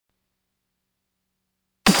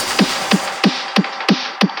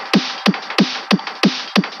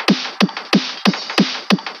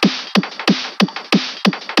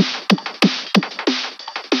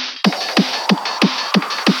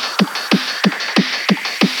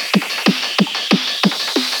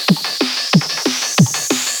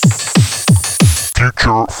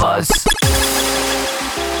fuzz.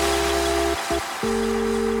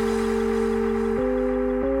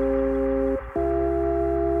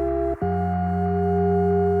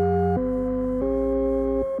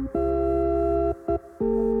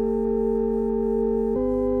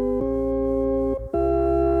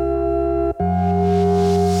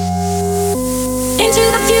 Into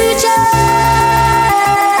the future.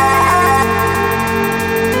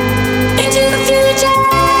 Into the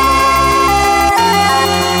future.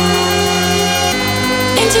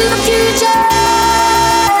 Into the future.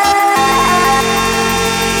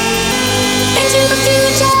 Into the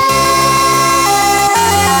future.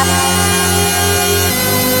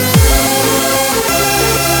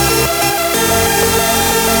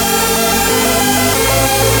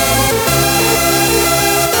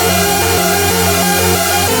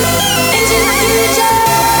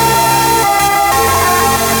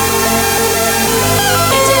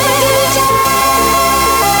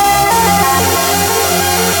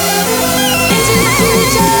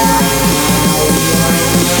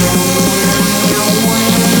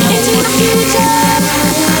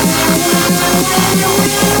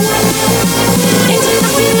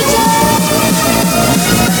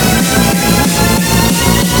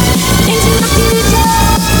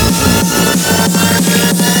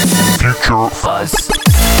 Future fuzz.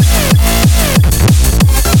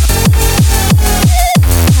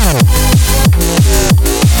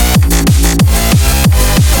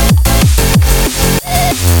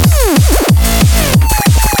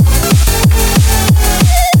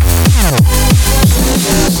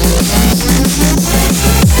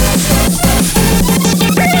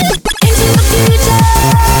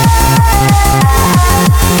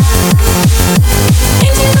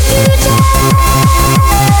 Into the future.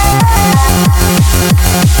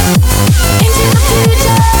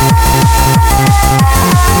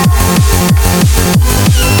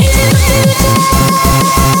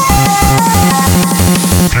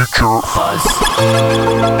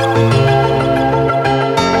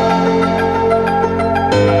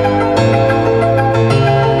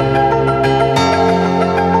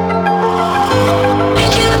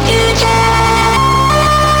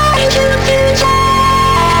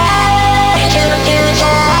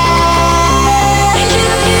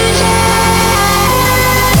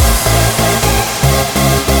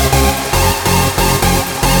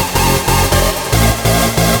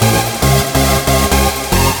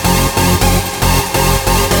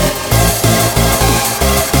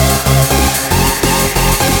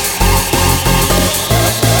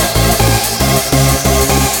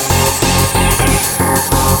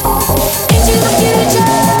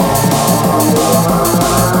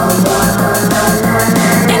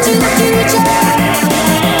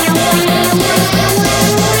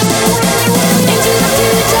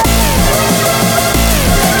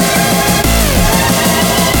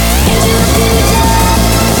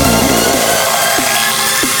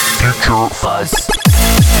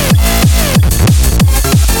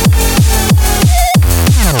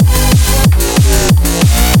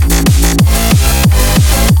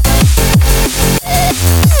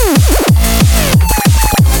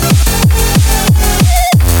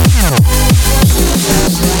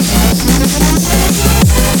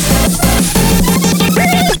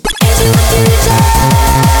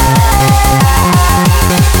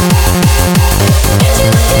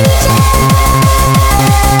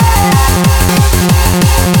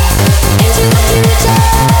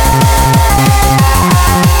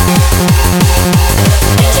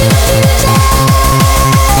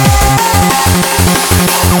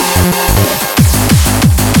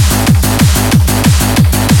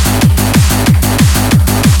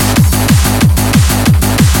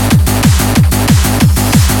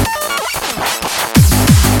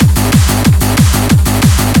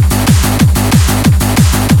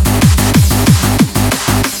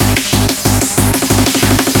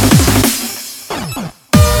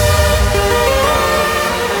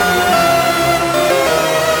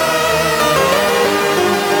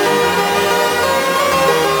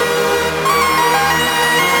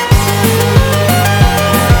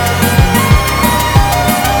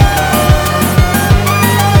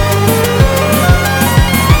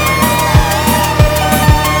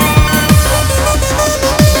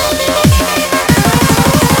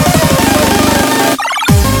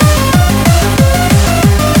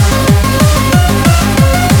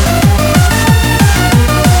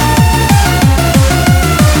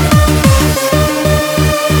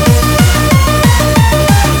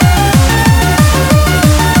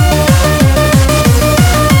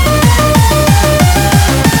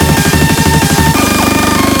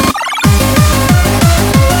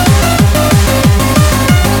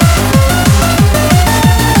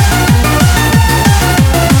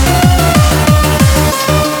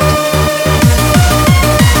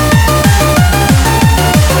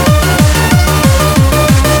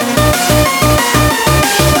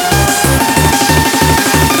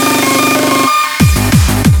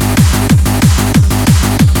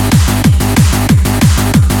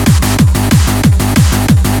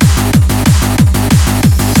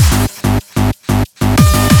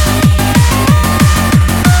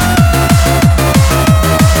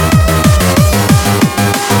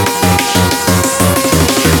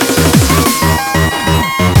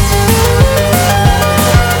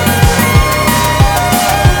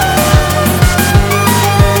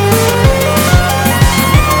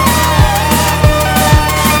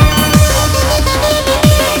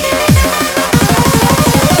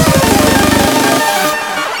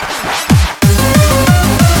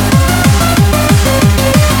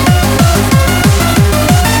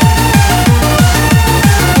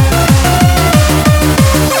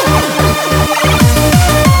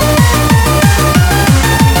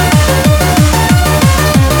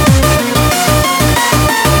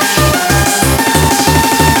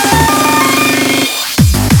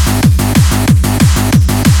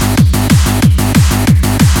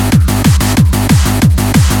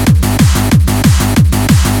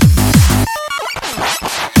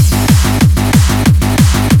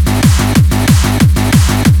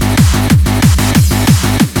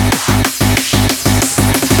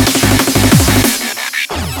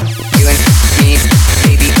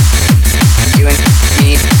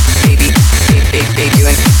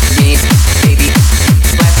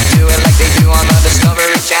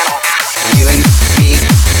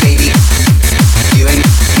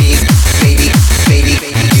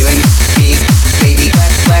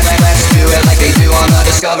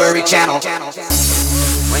 Channel.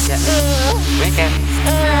 Wake up. Wake up.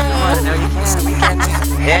 Come on, no, you can.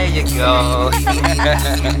 There you go.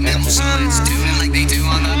 Mammals, do it like they do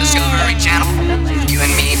on the Discovery Channel. You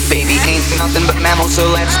and me, baby, ain't nothing but mammals, so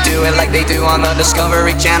let's do it like they do on the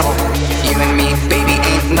Discovery Channel. You and me, baby,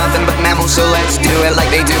 ain't nothing but mammals, so let's do it like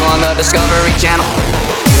they do on the Discovery Channel.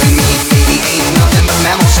 You and me, baby, ain't nothing but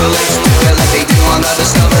mammals, so let's do it like they do on the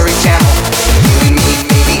Discovery Channel. You and me,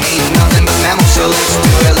 baby, ain't nothing but mammals, so let's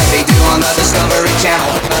do it like they do on the Discovery Channel.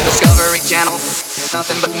 The Discovery Channel.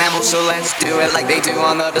 Nothing but mammals, so let's do it like they do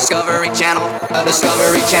on the Discovery Channel. The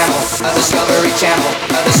Discovery Channel. The Discovery Channel.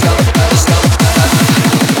 The Discovery.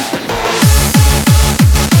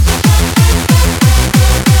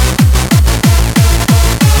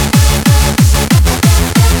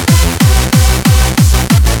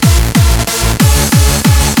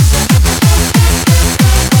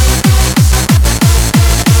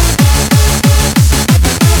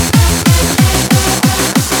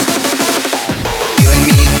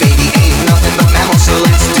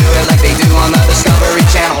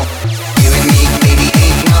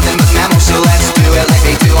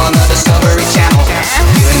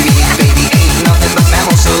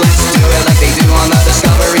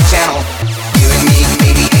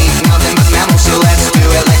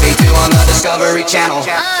 Channel. Oh,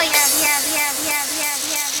 yeah.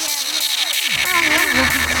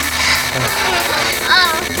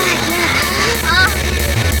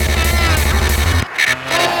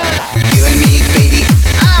 You and me, baby.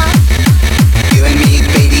 You and me,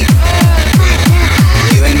 baby.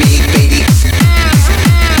 You and me, baby.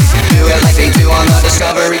 Do it like they do on the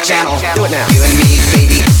Discovery Channel. Do it now. You and me,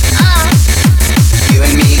 baby. You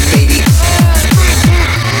and me, baby.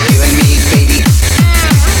 You and me, baby.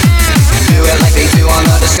 Do it like they do on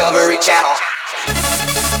the Discovery Channel.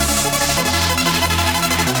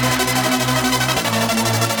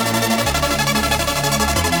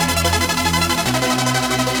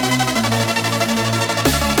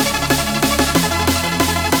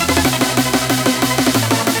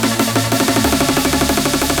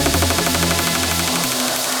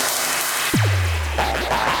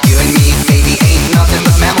 You and me, baby, ain't nothing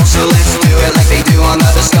but mammals, so let's do it like they do on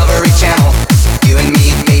the Discovery Channel. You and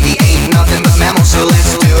me, baby, ain't nothing but mammals, so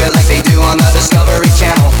let's do it like they do on the Discovery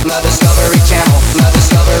Channel. The Discovery Channel. The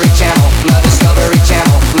Discovery Channel. The Discovery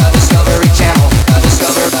Channel. The Discovery Channel. The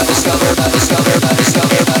Discover. The Discover. The Discover. The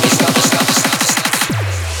Discover. The Discover.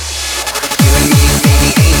 You and me,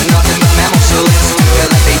 baby, ain't nothing but mammals, so let's do it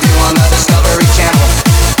like they do on the Discovery Channel.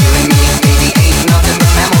 You and me, baby, ain't nothing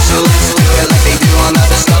but mammals, so let's do it like they do on the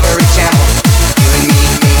Discovery Channel. You and me,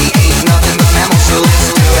 baby, ain't nothing but mammals, so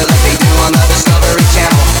let's do it like they do on the Discovery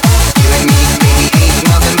Channel. You and me, baby, ain't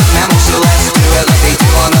nothing but mammals, so let's do it like they do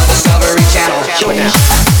on the Discovery Channel. Do it now.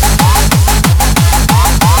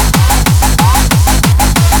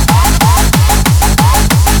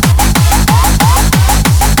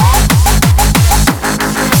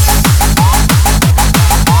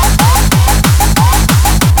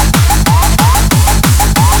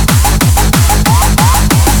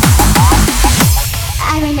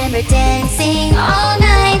 I remember dancing all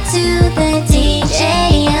night to the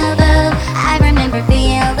DJ above. I remember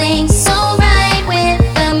feeling so right with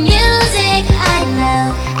the music I love.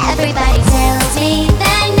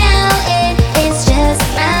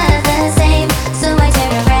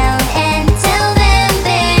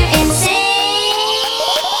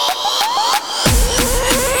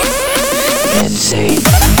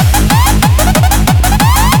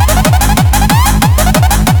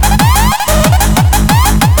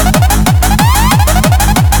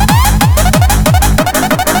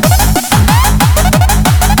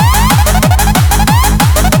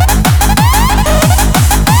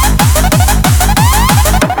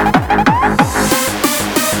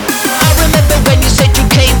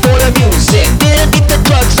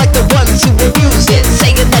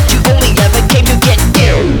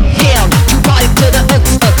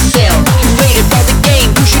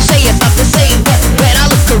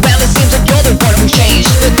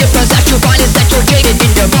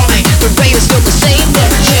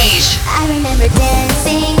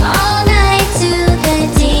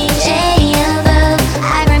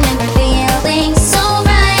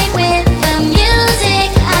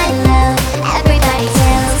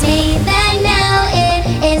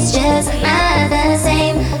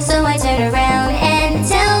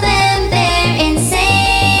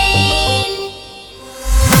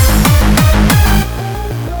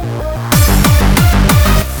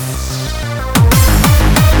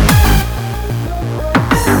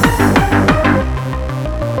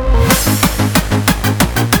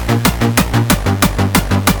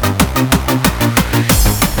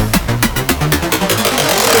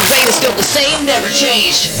 never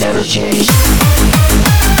changed. Never changed.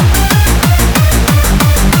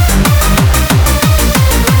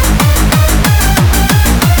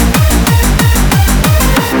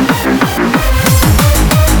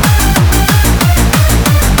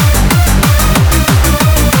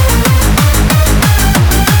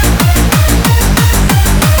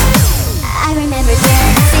 I remember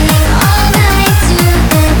dancing all night to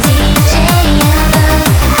the DJ album.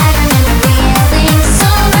 I remember feeling so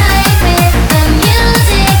right with the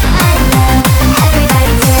music I love.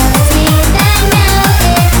 Everybody tells me that now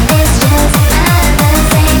it is just not the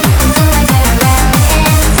same. So I turn around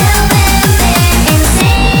and tell them they're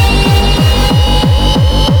insane.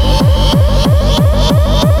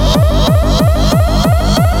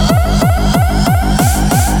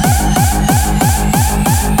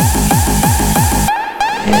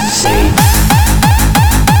 Insane.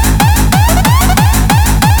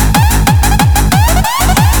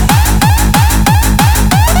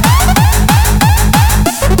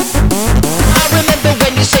 I remember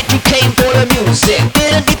when you said you came for the music.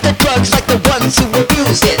 Didn't need the drugs like the ones who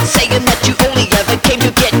abused it. Saying that you only ever came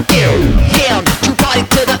to get ill. Damn, you brought it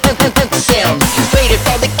to the sound. You faded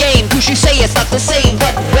from the game, cause you say it's not the same.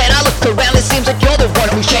 But when I look around, it seems like you're the one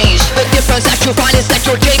who changed. The difference that you'll find is that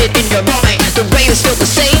you're jaded in your mind. The rain is still the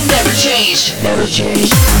same, never changed. Never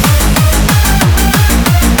changed.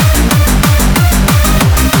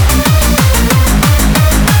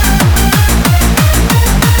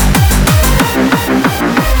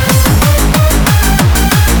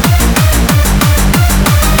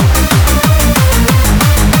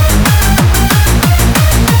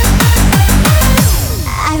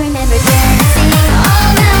 I remember dancing all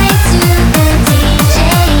night to the DJ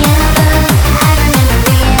album. I remember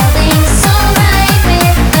feeling so right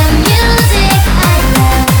with the music I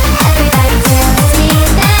love.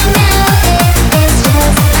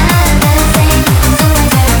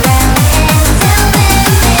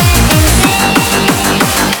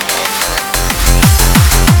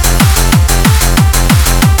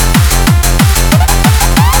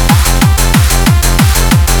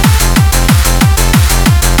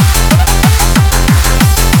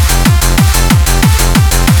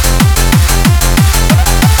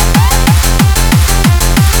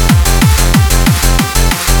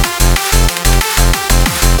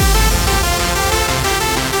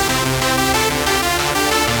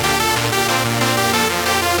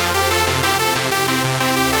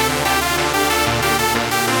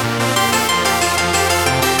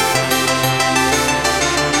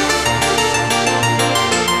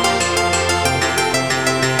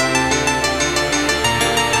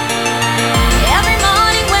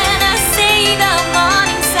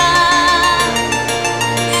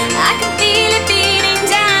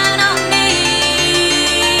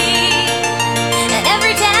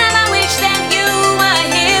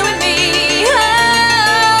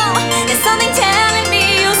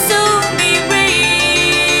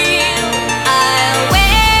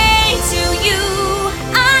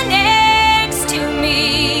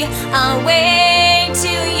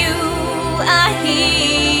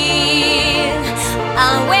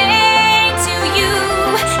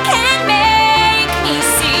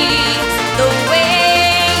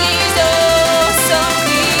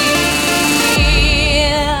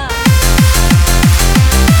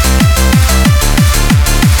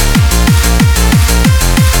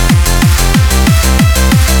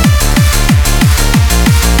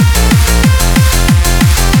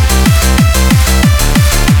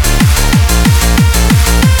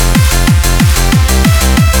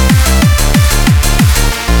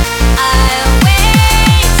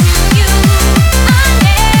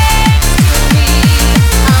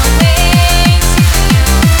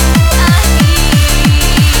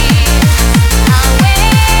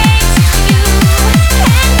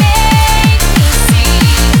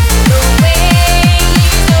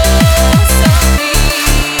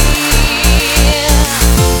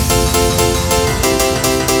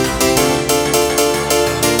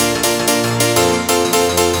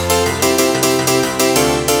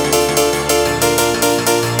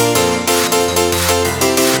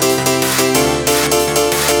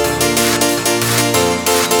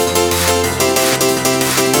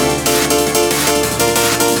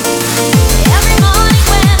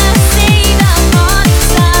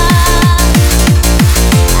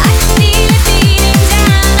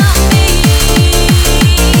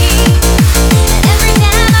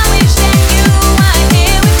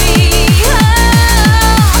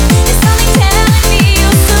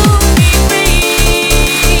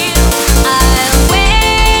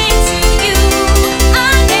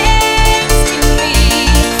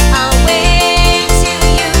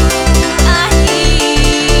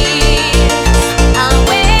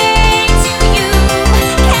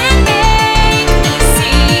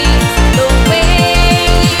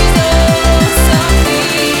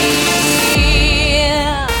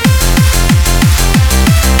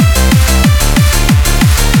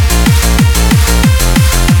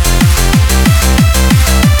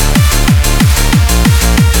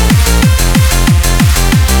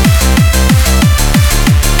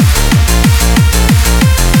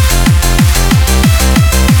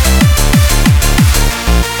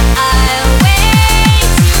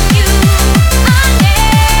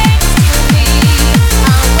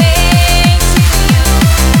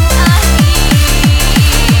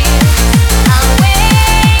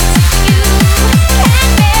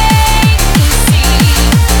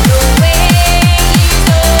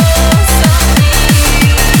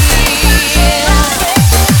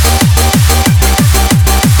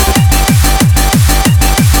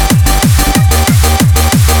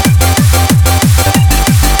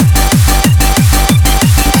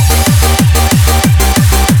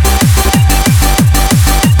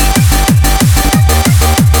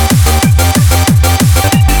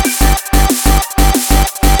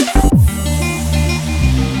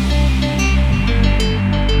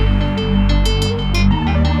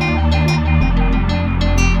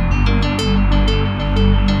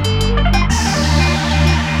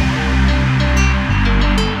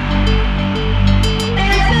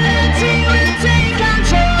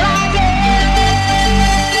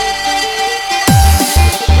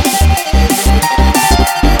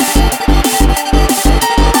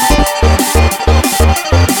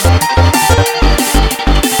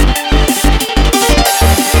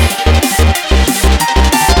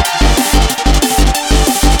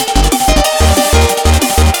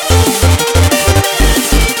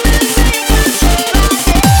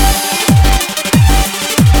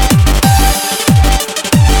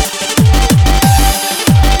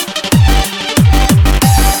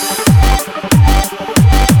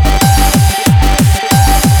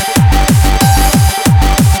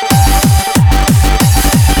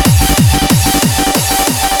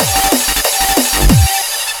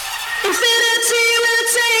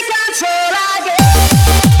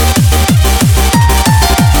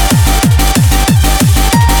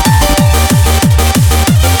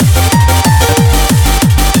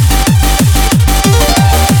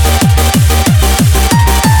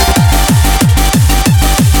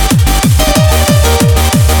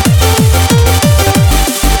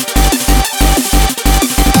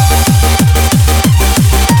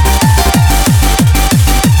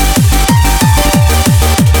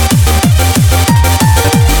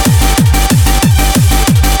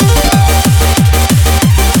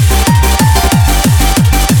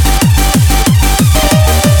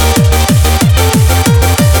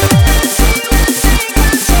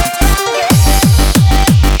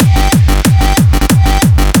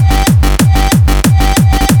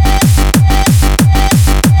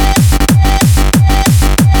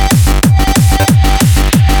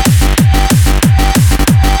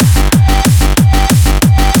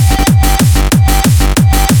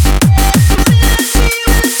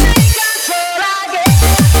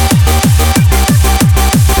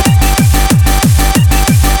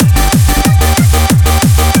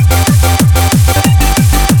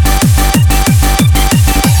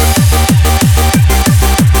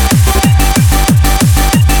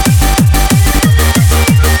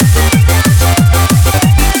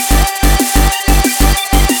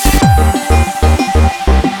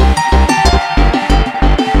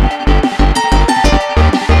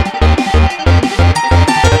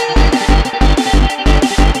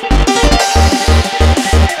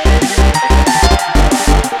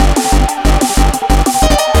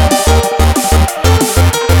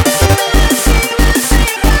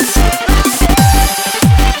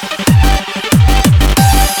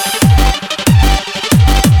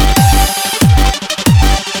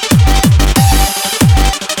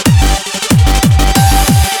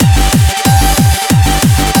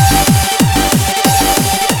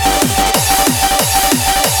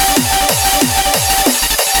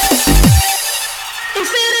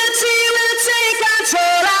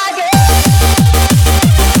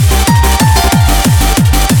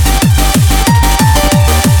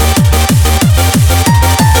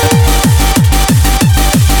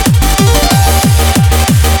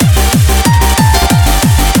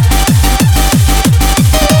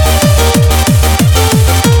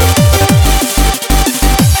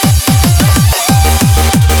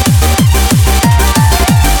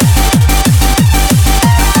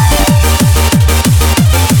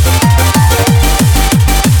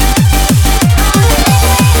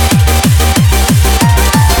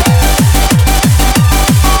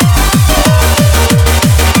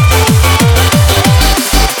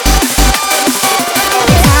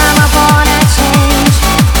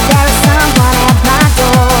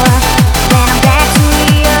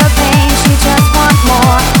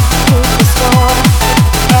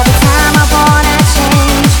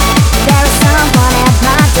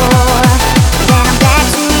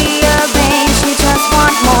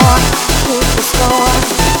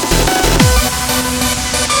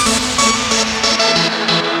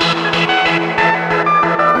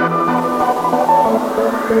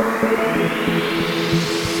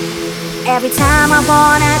 Every time I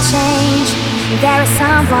wanna change, there is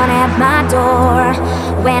someone at my door.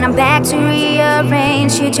 When I'm back to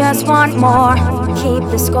rearrange, you just want more, keep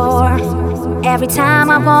the score. Every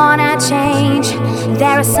time I wanna change,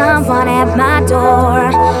 there is someone at my door.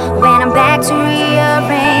 When I'm back to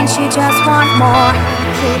rearrange, you just want more,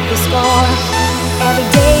 keep the score. Every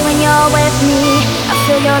day when you're with me, I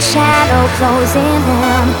feel your shadow closing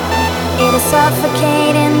in. It is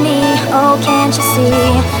suffocating me, oh can't you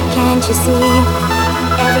see, can't you see?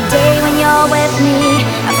 Every day when you're with me,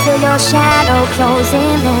 I feel your shadow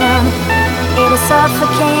closing in. It is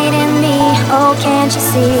suffocating me, oh can't you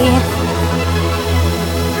see?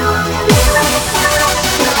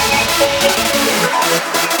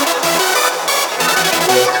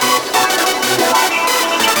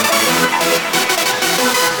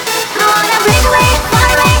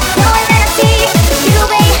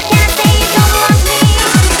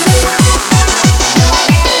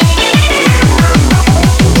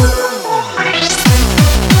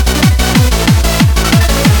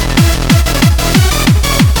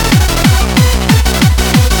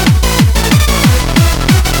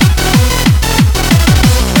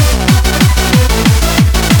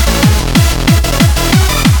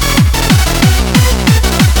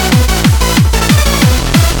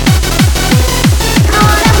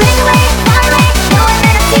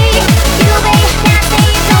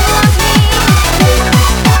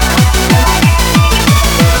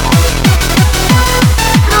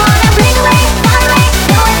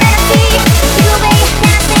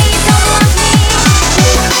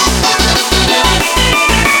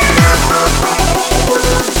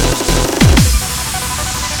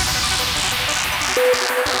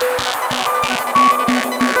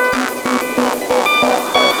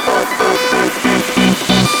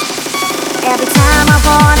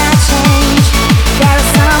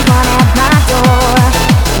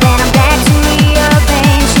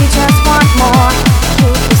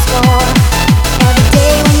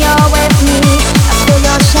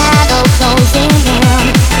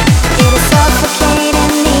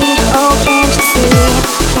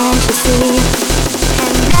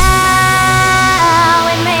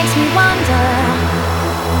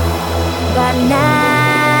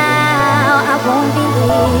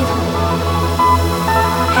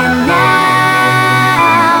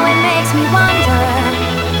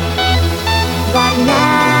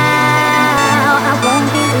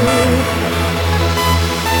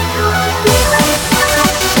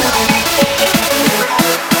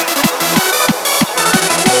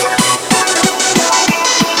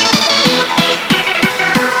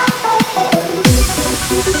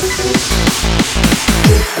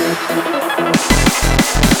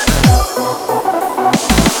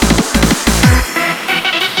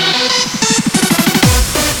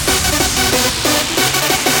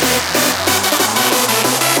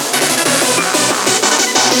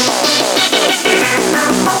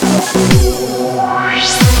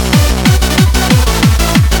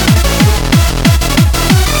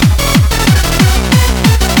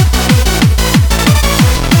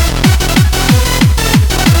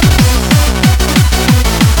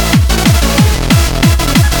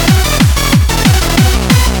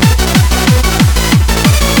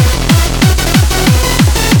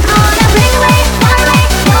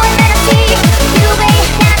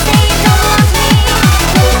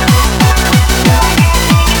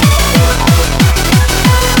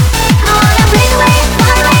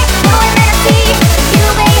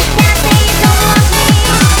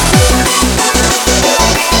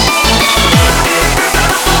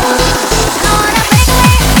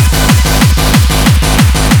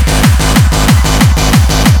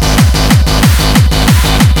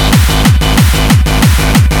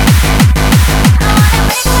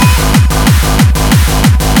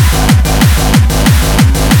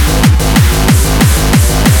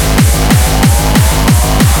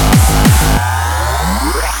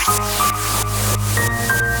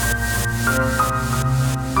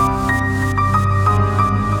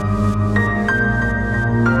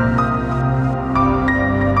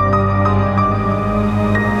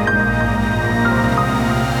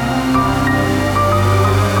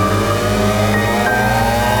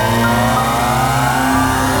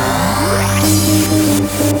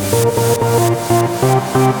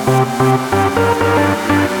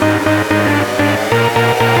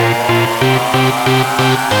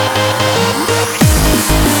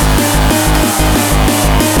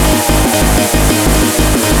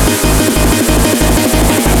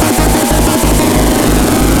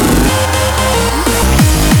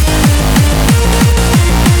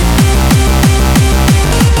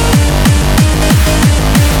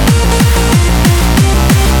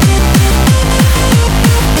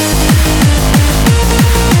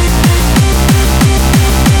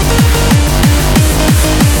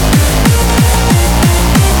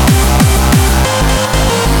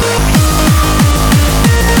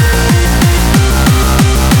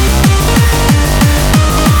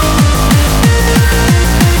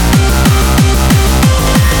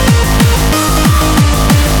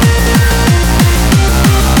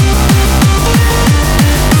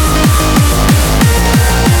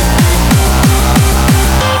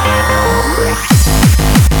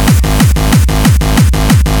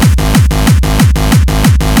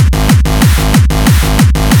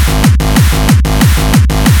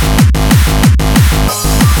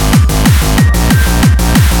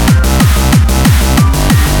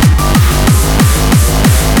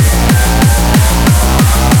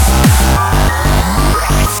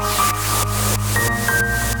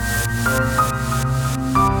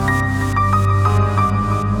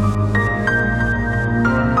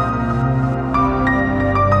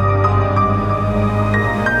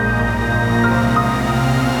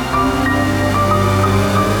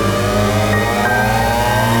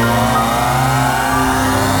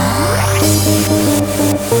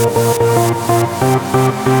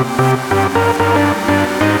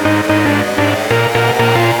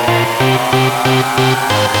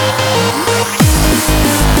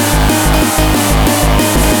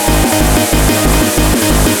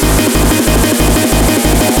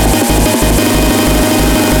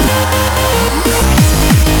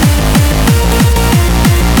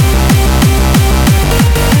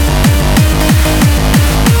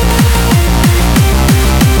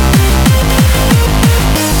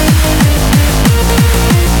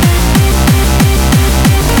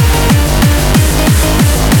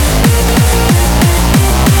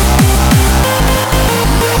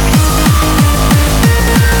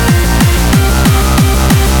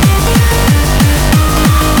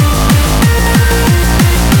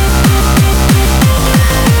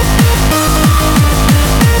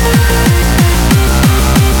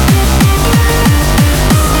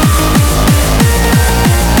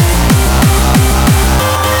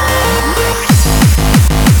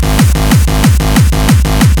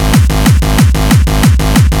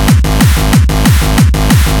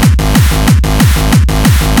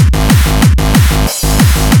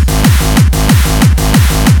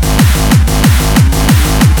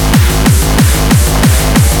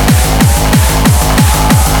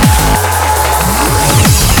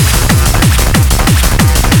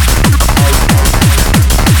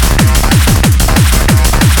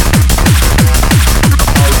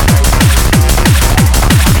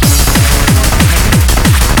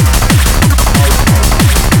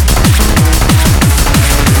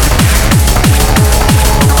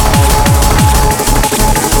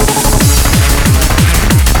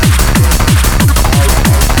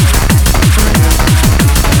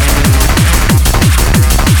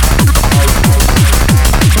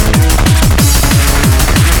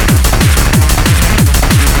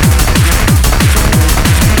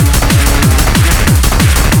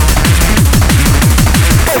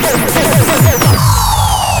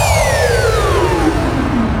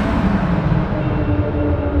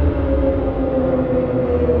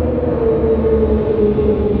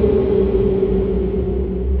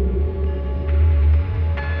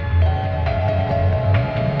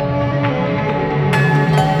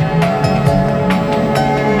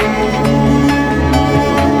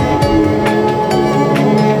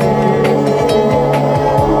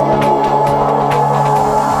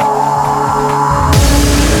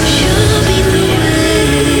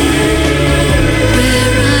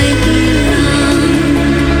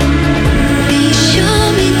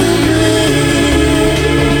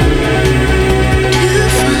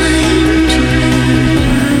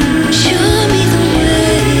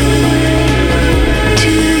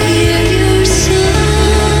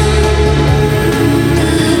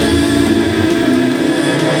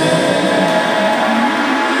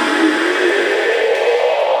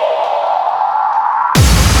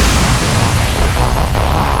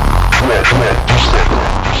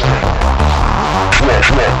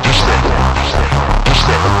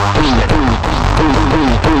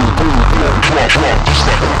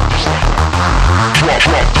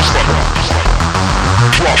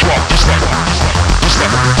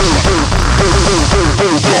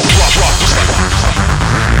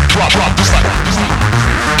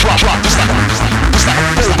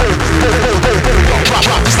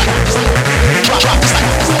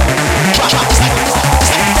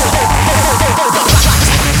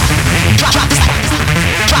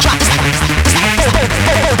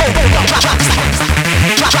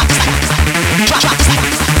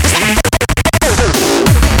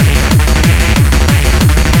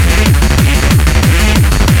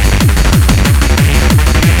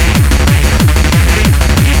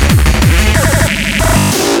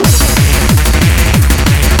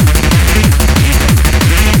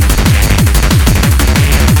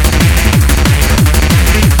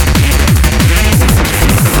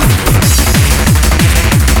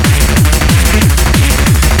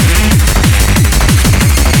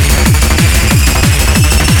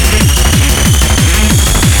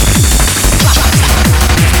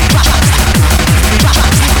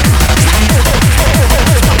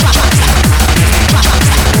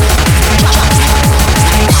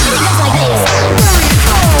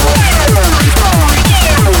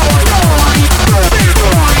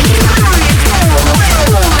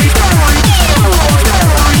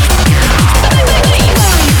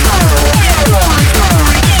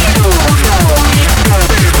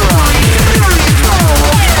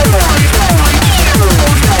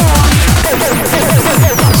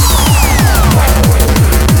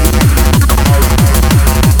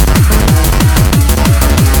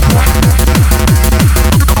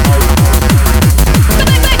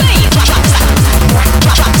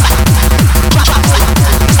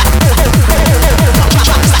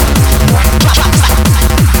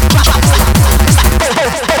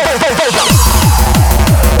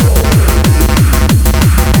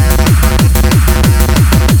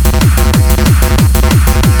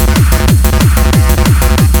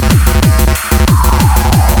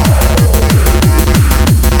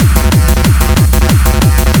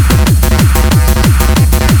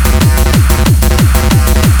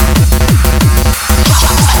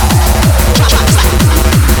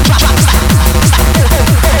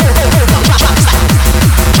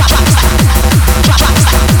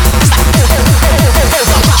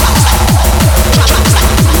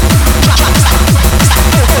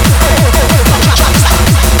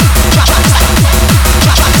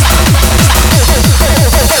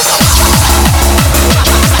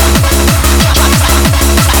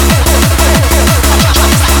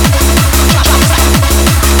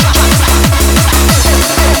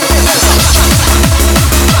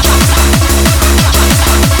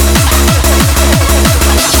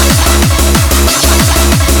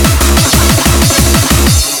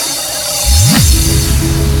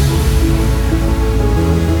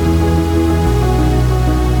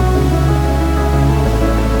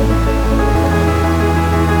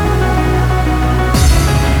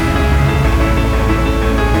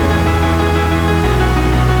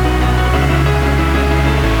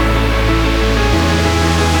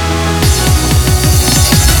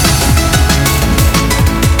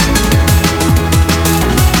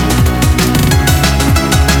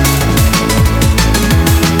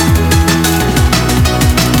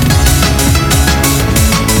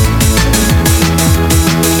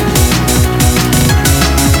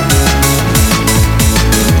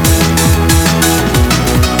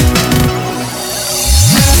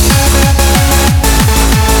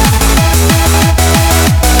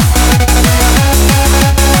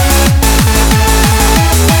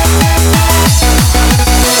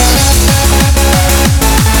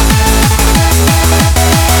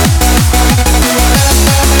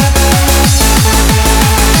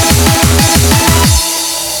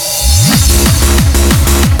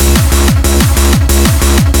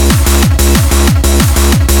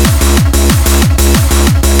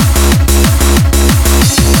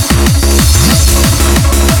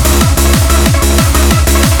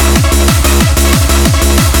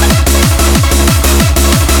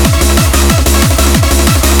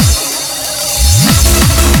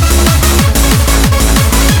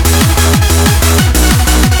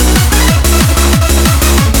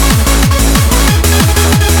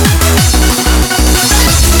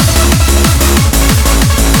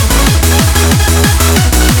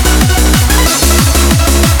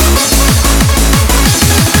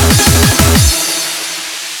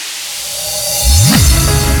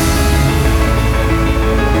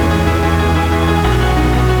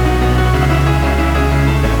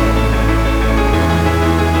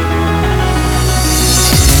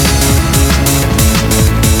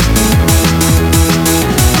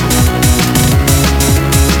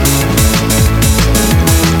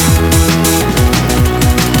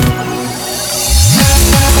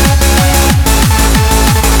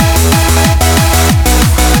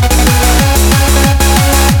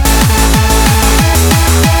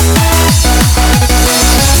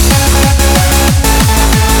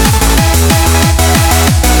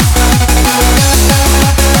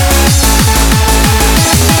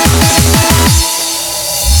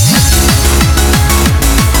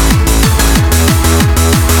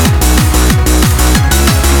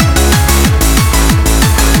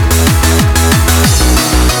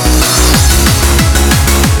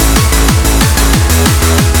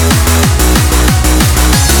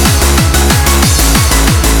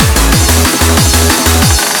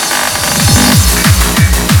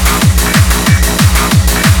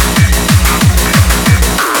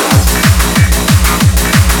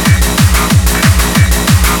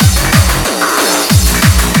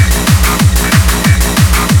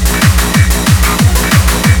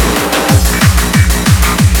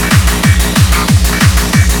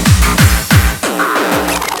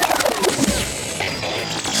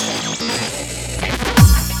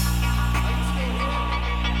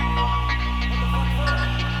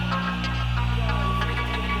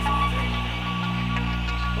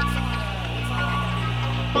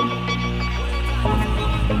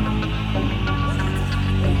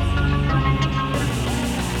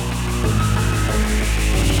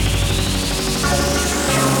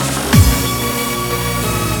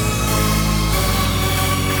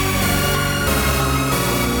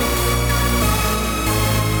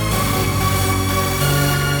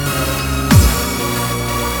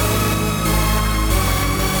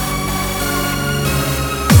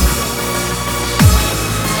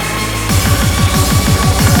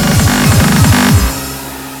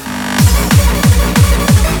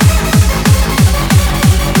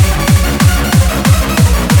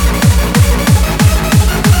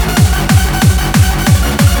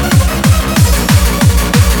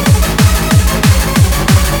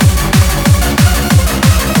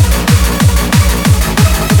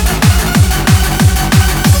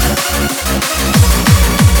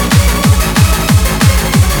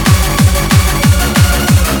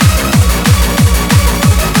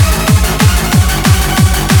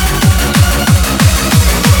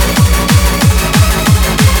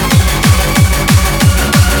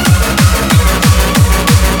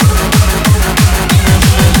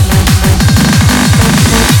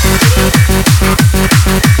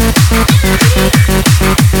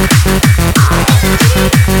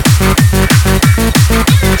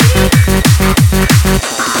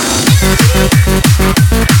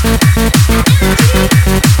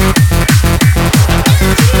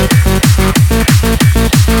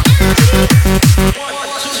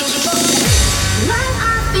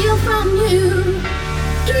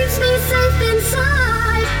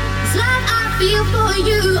 for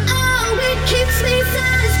you. Oh, it keeps me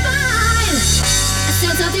satisfied. A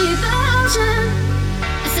sense of devotion,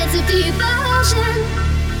 a sense of devotion.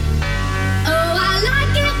 Oh, I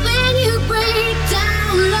like it when you break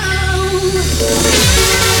down low.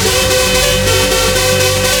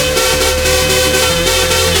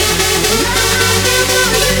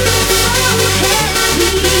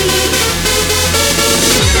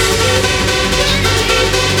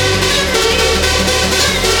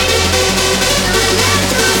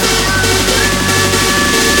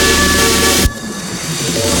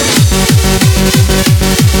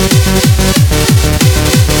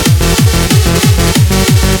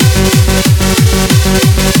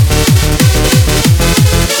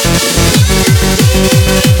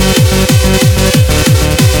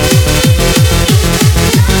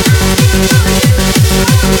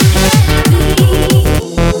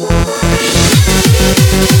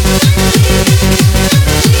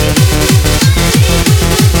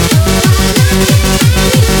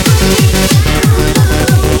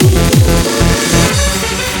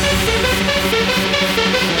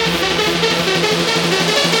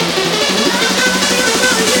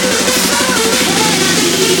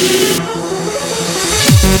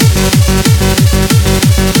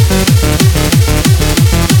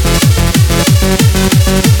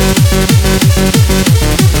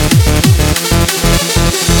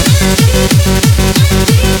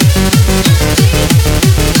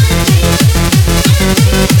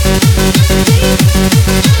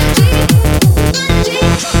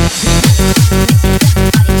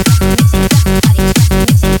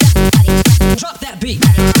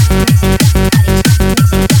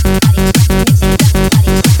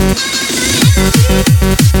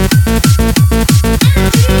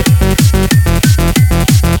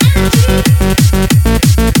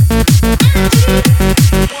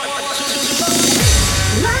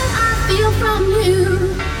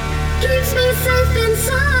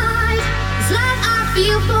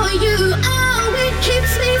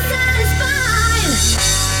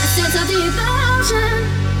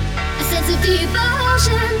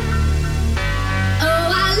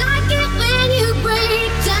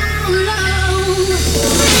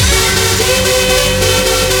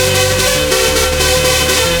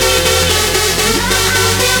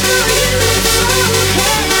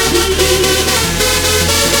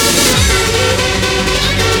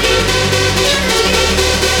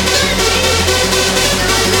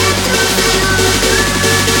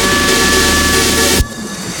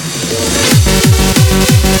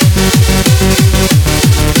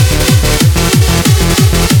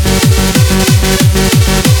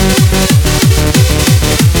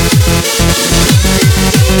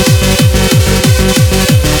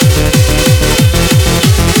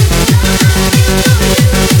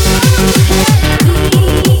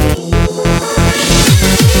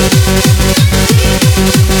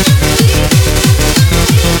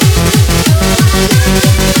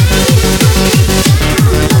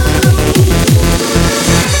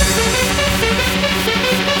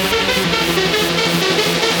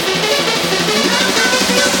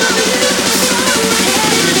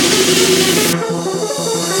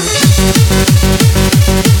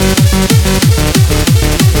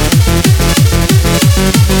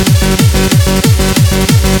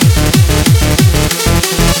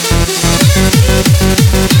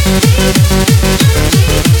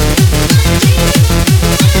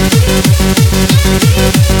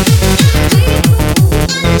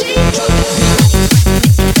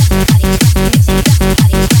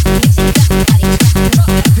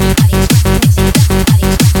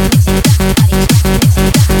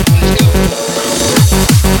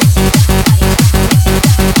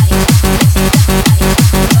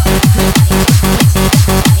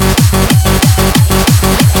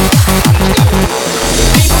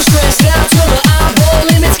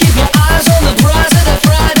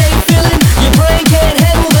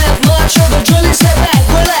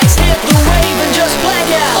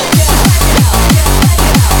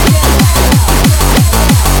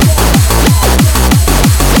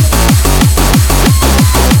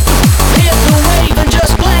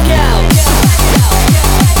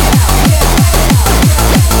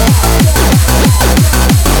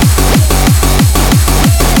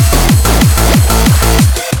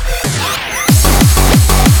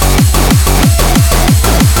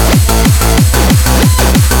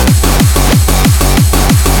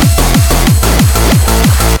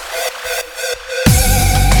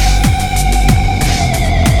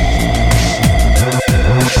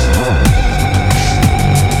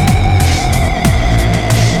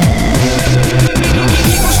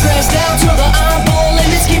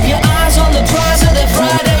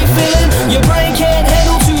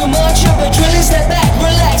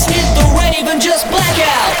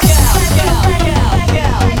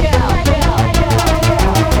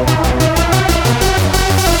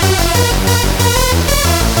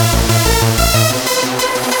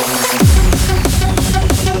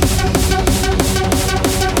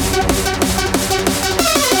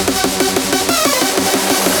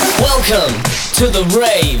 to the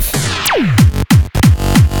rave.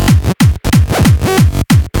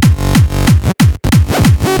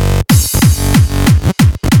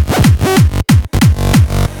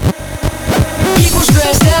 People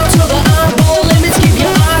stressed out to the eyeball limits. Keep your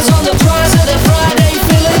eyes on the prize of that Friday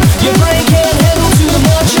feeling. Your brain can't handle too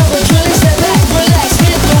much of a drilling. Step back, relax,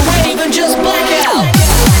 hit the wave and just black out.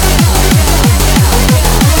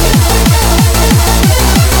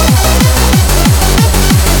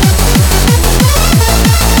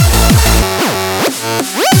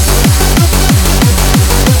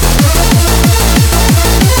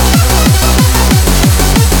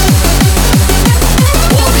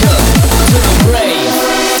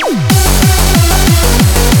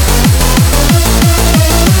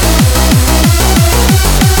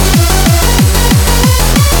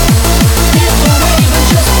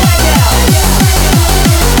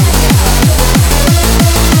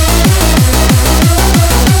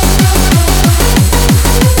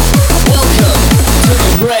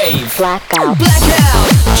 Blackout. Blackout,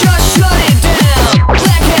 just shut it down.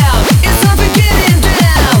 Blackout, it's time for getting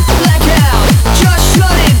down. Blackout, just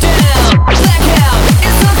shut it down. Blackout,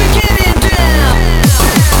 it's time for getting down.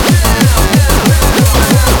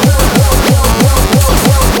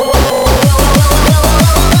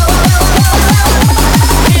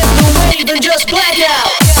 Hit the wave and just blackout.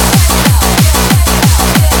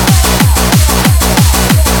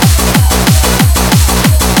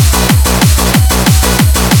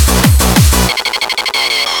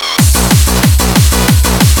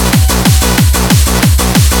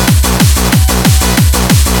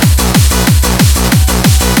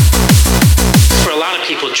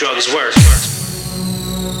 Drugs work.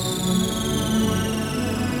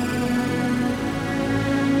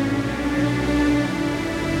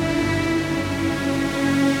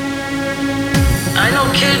 I know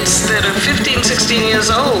kids that are 15, 16 years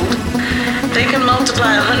old. They can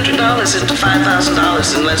multiply $100 into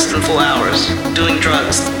 $5,000 in less than 4 hours doing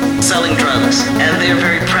drugs, selling drugs, and they're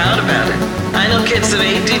very proud about it. I know kids that are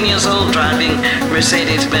 18 years old driving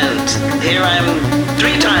Mercedes-Benz. Here I'm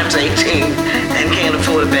 3 times 18 and can't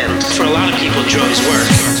afford a Benz. For a lot of people, drugs work.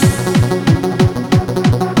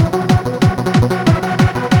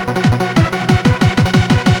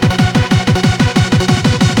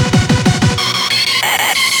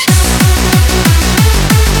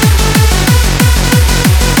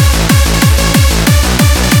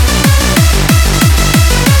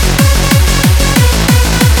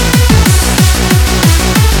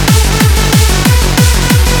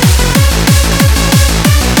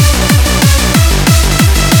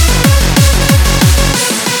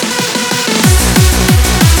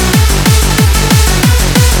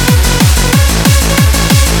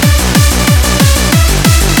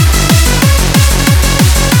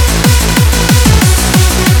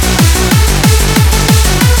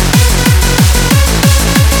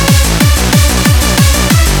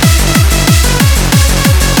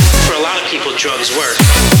 Drugs work.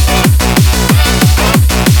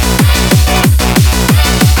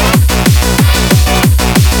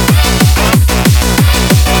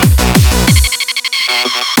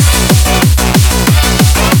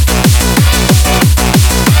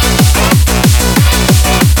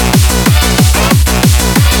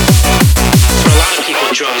 For a lot of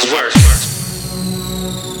people, drugs work.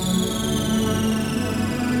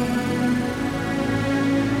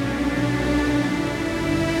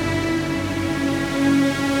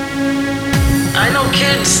 I know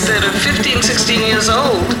kids that are 15, 16 years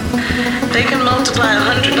old. They can multiply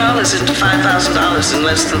 $100 into $5,000 in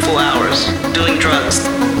less than 4 hours doing drugs,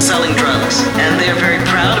 selling drugs, and they're very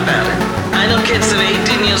proud about it. I know kids that are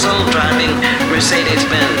 18 years old driving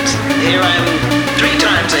Mercedes-Benz. Here I'm 3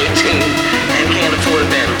 times 18 and can't afford a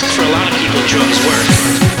Benz. For a lot of people, drugs work.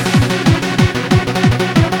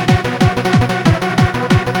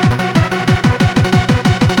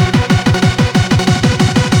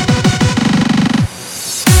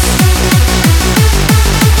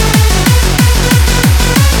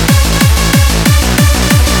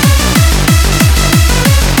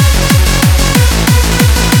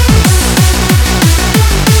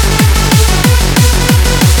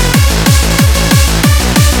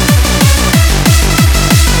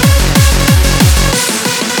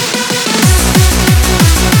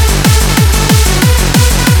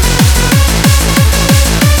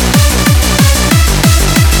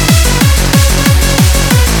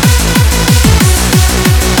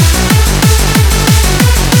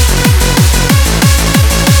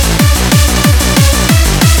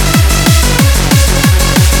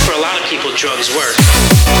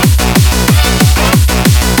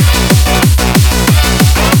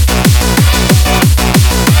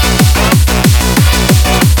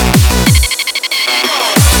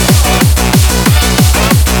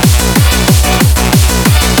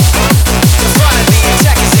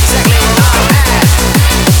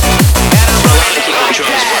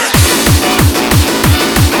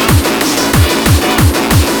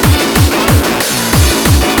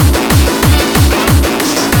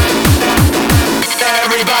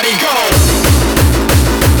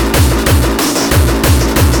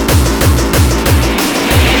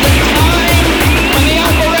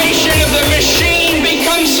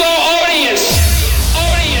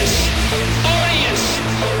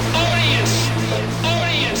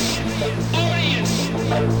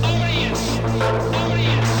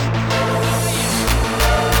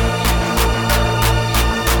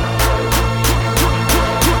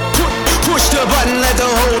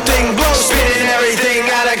 whole thing blow, spinning everything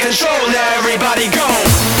out of control. Now everybody go.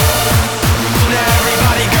 Now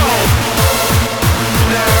everybody go.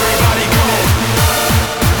 Now everybody go.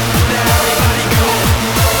 Now everybody go.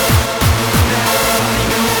 Now everybody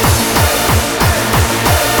go.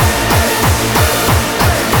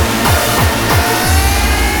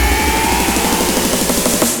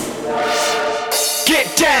 Get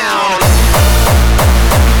down.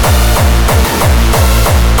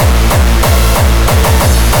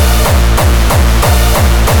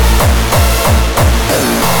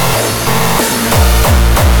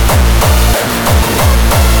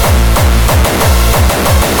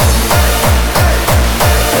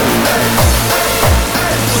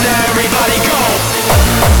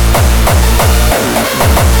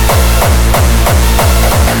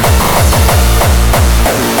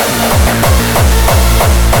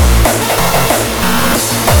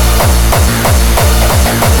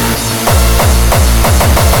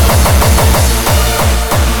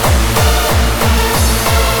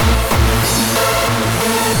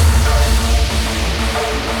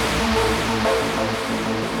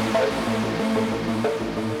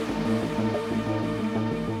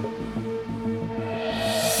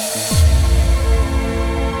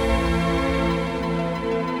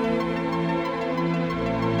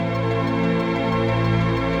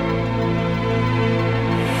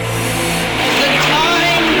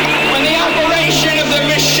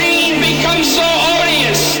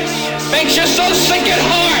 Makes you so sick at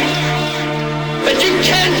heart that you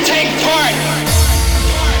can't take part.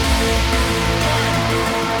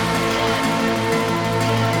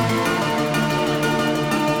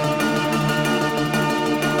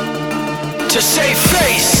 To save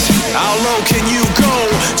face, how low can you go?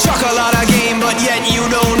 Talk a lot of game, but yet you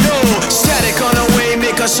don't know. Static on the way,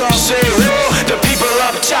 make us all say whoa. The people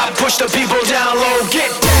up top push the people down low.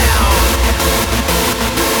 Get down.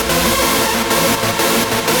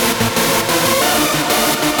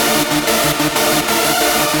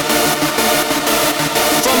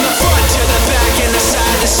 From the front to the back and the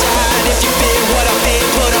side to side. If you feel what I feel,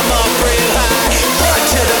 put 'em up real high. Front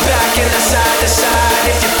to the back and the side to side.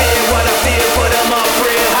 If you feel what I feel, put 'em up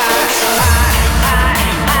real high.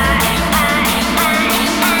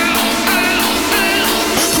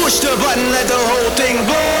 Push the button, let the whole thing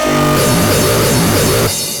blow.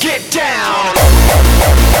 Get down.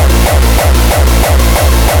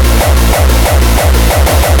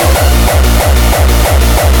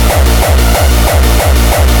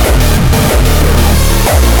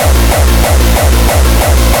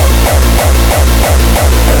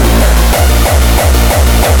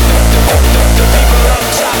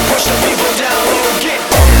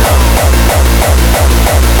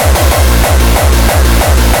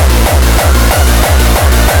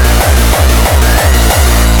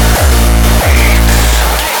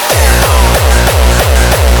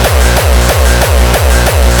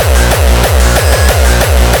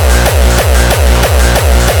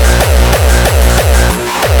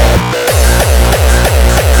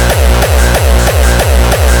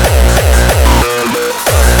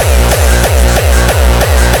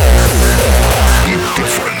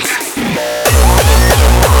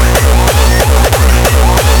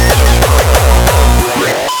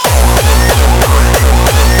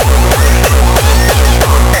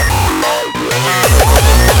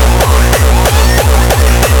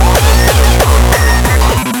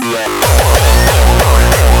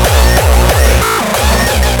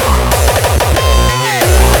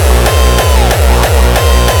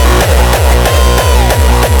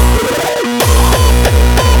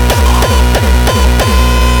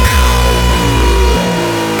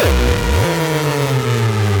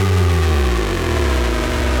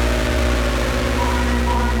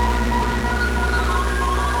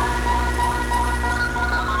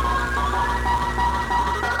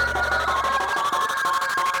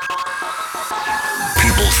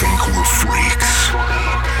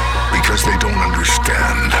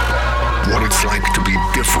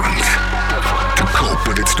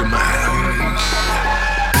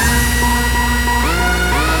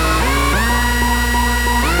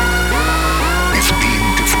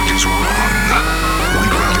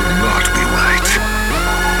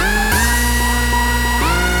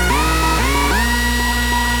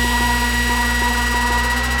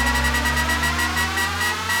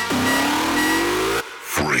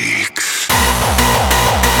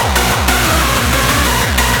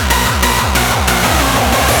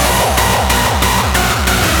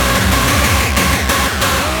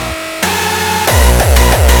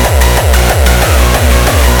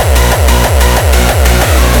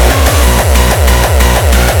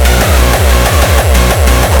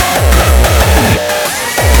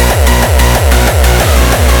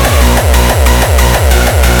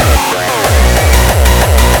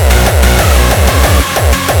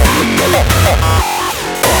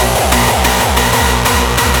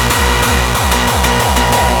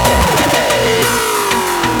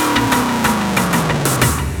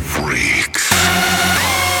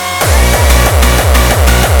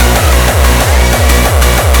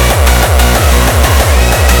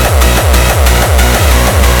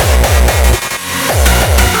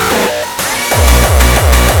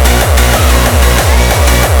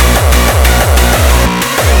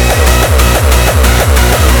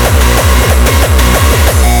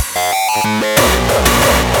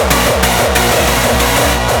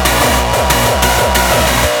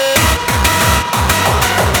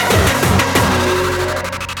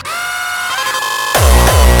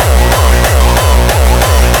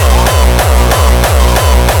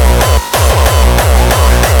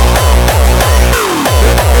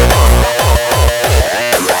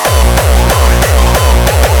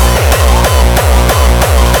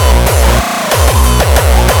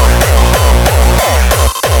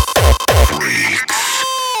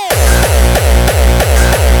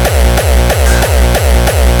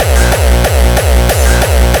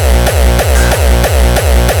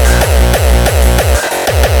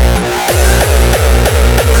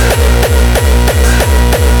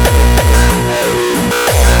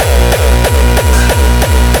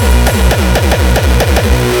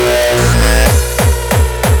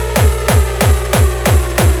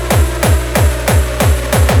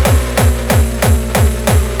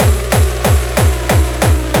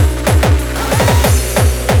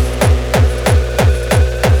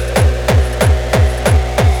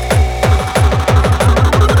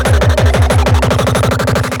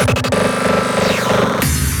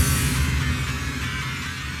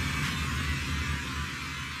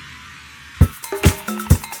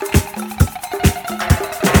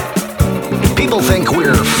 People think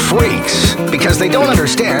we're freaks because they don't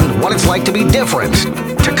understand what it's like to be different,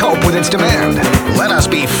 to cope with its demand. Let us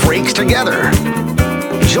be freaks together.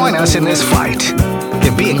 Join us in this fight.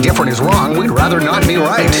 If being different is wrong, we'd rather not be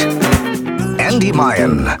right. Andy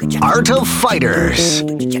Mayan, Art of Fighters.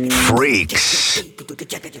 Freaks.